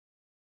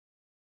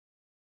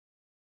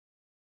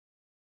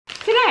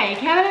Today,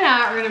 Kevin and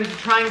I are going to be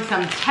trying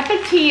some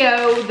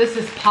Tapatío. This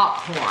is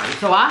popcorn.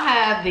 So I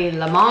have the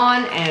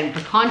Limon and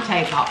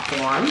Picante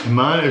popcorn.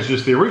 Mine is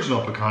just the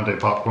original Picante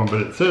popcorn, but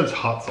it says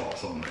hot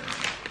sauce on there.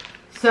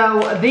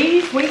 So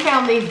these, we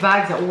found these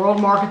bags at World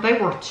Market. They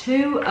were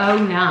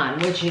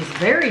 $2.09, which is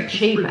very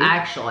cheap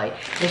actually,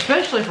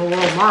 especially for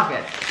World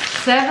Market.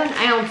 7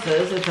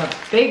 ounces, it's a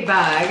big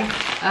bag.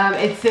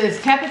 It says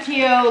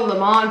Tapatío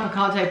Limon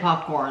Picante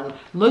popcorn.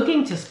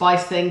 Looking to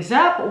spice things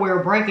up,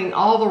 we're breaking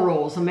all the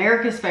rules.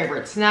 America's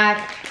favorite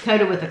snack,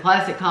 coated with a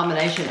classic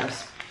combination of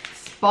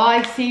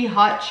spicy,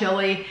 hot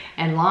chili,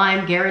 and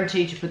lime,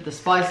 guaranteed to put the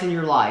spice in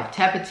your life.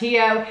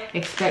 Tapatío,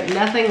 expect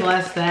nothing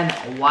less than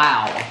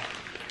wow.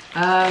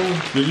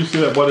 Did you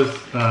see that? What is...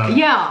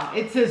 Yeah,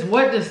 it says,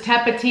 what does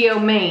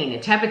Tapatío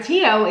mean?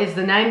 Tapatío is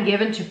the name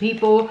given to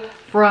people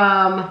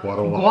from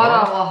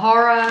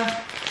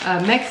Guadalajara,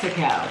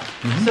 Mexico.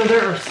 So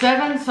there are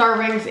 7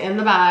 servings in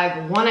the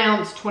bag, 1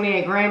 ounce,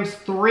 28 grams,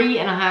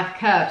 3.5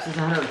 cups is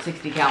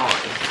 160 calories.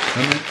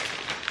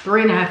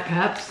 3.5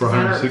 cups is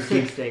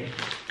 160.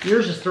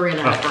 Yours is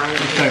 3.5 grams.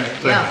 Same.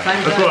 Yeah,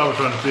 same. That's what I was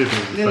trying to see if it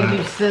was the same. I'm gonna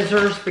use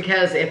scissors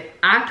because if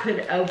I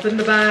could open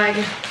the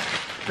bag,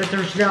 but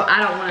there's no,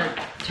 I don't want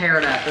to tear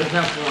it up. There's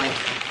no point.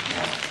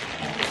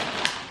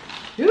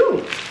 Ooh.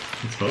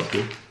 It smells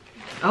good.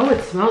 Oh,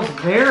 it smells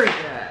very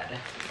good.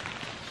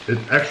 It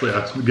actually,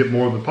 I get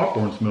more of the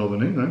popcorn smell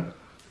than anything.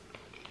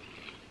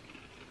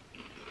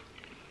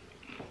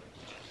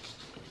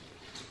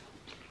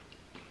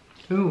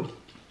 Ooh.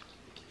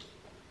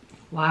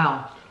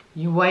 Wow.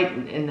 You wait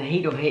and the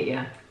heat will hit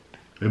you.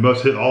 It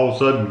must hit all of a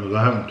sudden because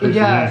I haven't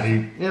tasted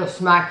any heat. It'll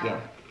smack you.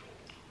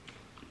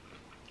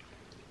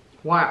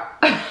 Wow.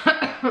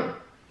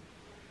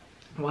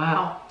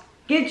 Wow.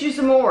 Get you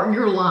some more.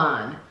 You're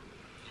lying.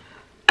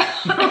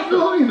 I don't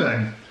feel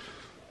anything.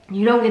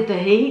 You don't get the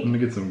heat? Let me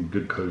get some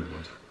good coated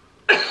ones.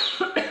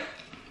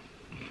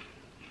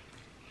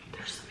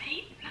 There's some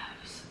heat in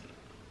those.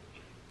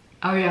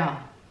 Oh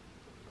yeah.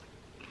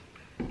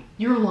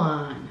 You're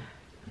lying.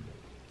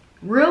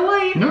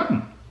 Really?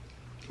 No.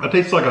 It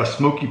tastes like a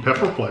smoky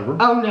pepper flavor.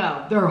 Oh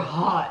no, they're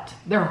hot.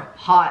 They're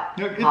hot.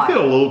 Yeah, it hot.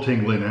 feels a little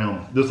tingly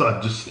now. This I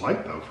just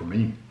like though for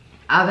me.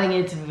 I think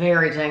it's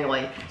very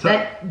tingly. So,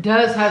 that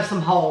does have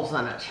some holes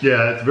in it.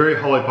 Yeah, it's very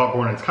holly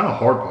popcorn. It's kind of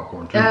hard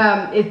popcorn too.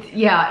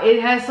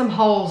 It has some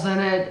holes in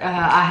it.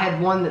 I had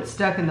one that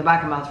stuck in the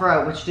back of my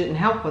throat, which didn't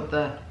help with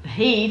the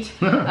heat.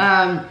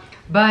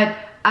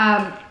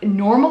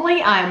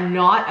 Normally I'm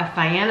not a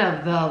fan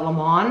of the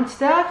Limon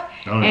stuff,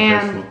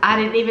 and I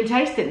didn't even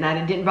taste it, and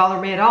it didn't bother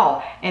me at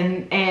all.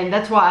 And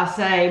that's why I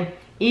say,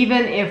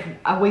 even if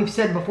we've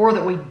said before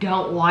that we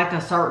don't like a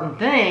certain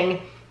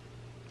thing,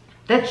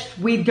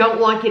 we don't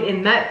like it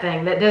in that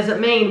thing. That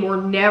doesn't mean we're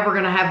never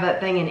going to have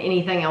that thing in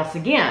anything else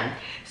again.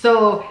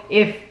 So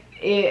if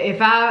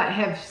I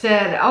have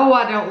said, oh,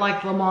 I don't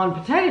like Limon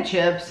potato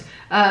chips,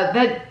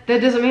 that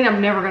doesn't mean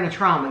I'm never going to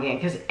try them again,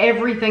 because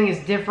everything is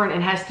different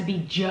and has to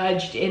be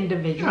judged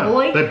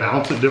individually. Yeah, they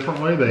balance it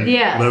differently. They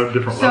load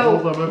different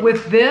levels of it.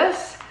 With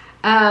this,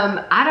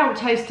 I don't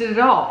taste it at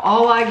all.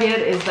 All I get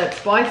is that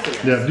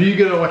spiciness. Yeah. Do you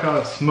get like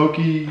a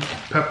smoky,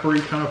 peppery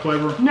kind of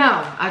flavor?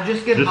 No, I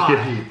just get hot.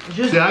 Get heat.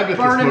 Just I get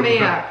burning me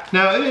pepper. up.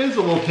 Now it is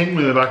a little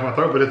tingly in the back of my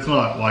throat, but it's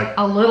not like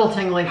a little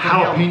tingly.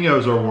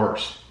 Jalapenos are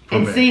worse.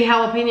 And see,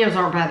 jalapenos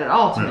aren't bad at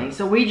all to me.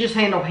 So we just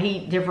handle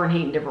heat in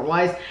different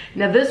ways.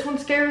 Now this one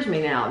scares me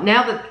now.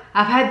 Now that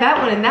I've had that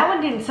one, and that one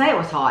didn't say it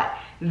was hot.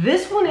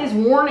 This one is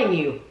warning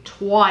you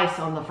twice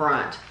on the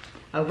front.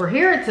 Over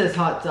here it says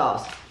hot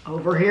sauce.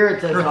 Over here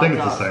it says hot sauce. I think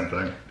it's the same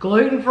thing.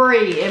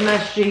 Gluten-free,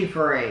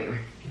 MSG-free. I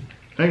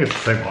think it's the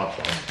same hot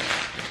sauce.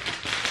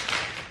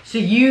 So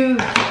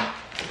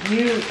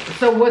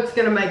so what's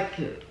gonna make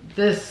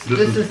this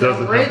is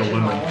the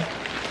original.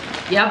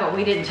 Yeah, but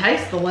we didn't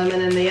taste the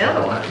lemon in the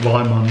other one.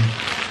 Lemon.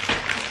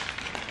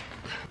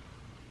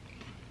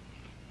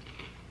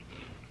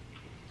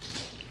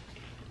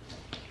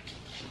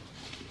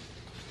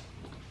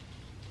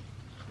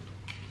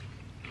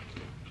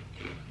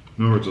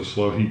 No, it's a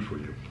slow heat for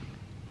you.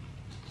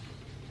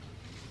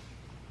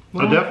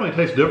 Well, it definitely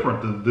tastes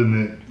different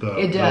than the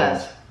it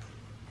does.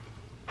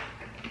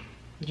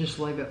 Just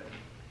leave it.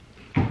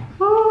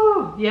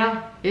 Woo,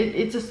 yeah,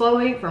 it's a slow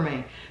heat for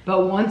me.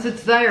 But once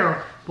it's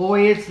there,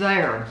 boy, it's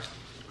there.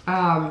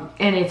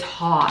 And it's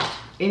hot.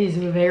 It is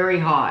very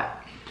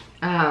hot.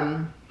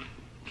 Yeah,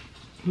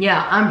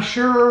 I'm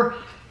sure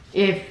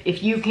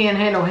if you can't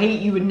handle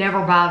heat, you would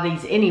never buy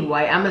these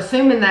anyway. I'm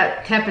assuming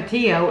that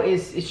Tapatío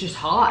is just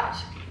hot.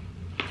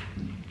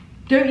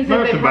 Don't you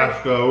think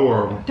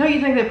don't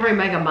you think they probably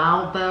make a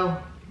mild though?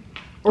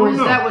 Or is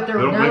that what they're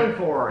known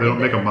for? They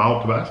don't make a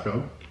mild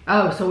Tabasco.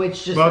 Oh, so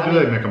it's just. Well, do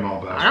they make a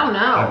mild Tabasco? I don't know.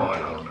 I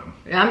don't know.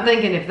 I'm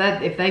thinking if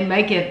they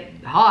make it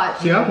hot.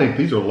 See, I think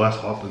these are less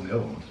hot than the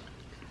other ones.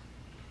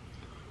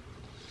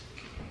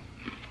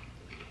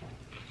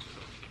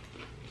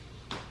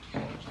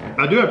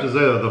 I do have to say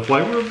that the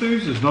flavor of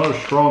these is not as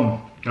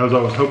strong as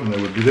I was hoping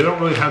they would be. They don't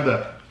really have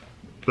that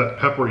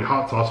peppery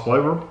hot sauce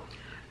flavor.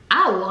 I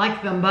I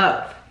like them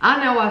both.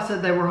 I know I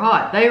said they were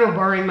hot. They were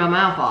burning my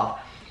mouth off.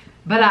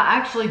 But I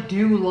actually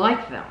do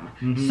like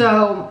them.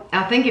 So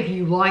I think if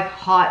you like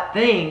hot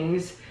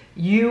things,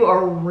 you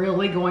are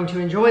really going to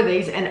enjoy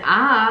these. And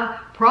I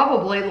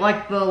probably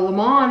like the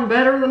Limon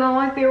better than I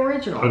like the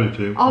original. I do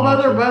too.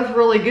 Although they're both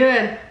really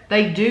good,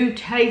 they do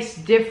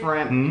taste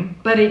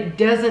different, but it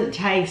doesn't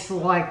taste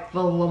like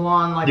the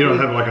Limon. Like you don't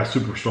have like a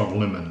super strong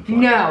lemon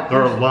flavor. No.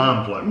 Or a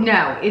lime flavor.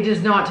 No, it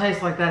does not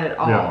taste like that at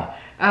all.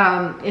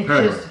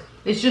 Yeah.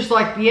 It's just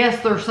like,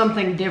 yes, there's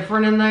something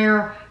different in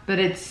there, but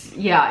it's,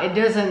 yeah, it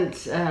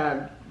doesn't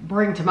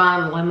bring to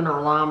mind lemon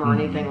or lime or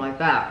anything like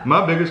that.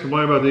 My biggest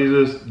complaint about these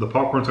is the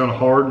popcorn's kind of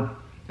hard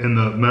and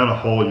the amount of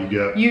hull you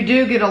get. You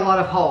do get a lot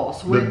of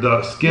hulls.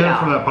 The skin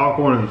from that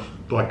popcorn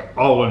is like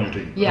all in your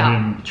teeth. Yeah, I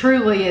mean,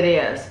 truly it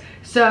is.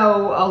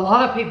 So a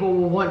lot of people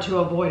will want to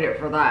avoid it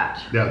for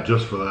that. Yeah,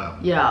 just for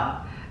that.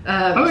 Yeah.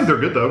 I think they're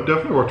good though.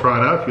 Definitely worth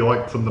trying out if you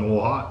like something a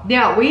little hot.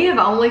 Yeah, we have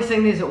only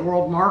seen these at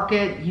World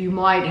Market. You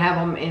might have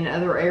them in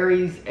other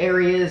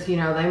areas. You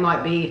know, they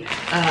might be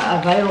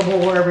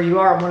available wherever you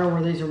are. I wonder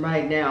where these are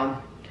made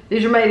now.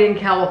 These are made in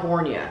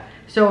California.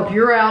 So if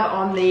you're out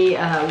on the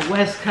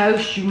West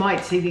Coast, you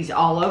might see these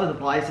all over the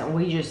place, and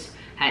we just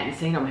hadn't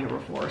seen them here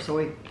before. So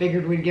we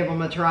figured we'd give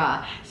them a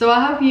try. So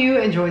I hope you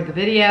enjoyed the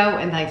video,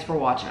 and thanks for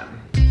watching.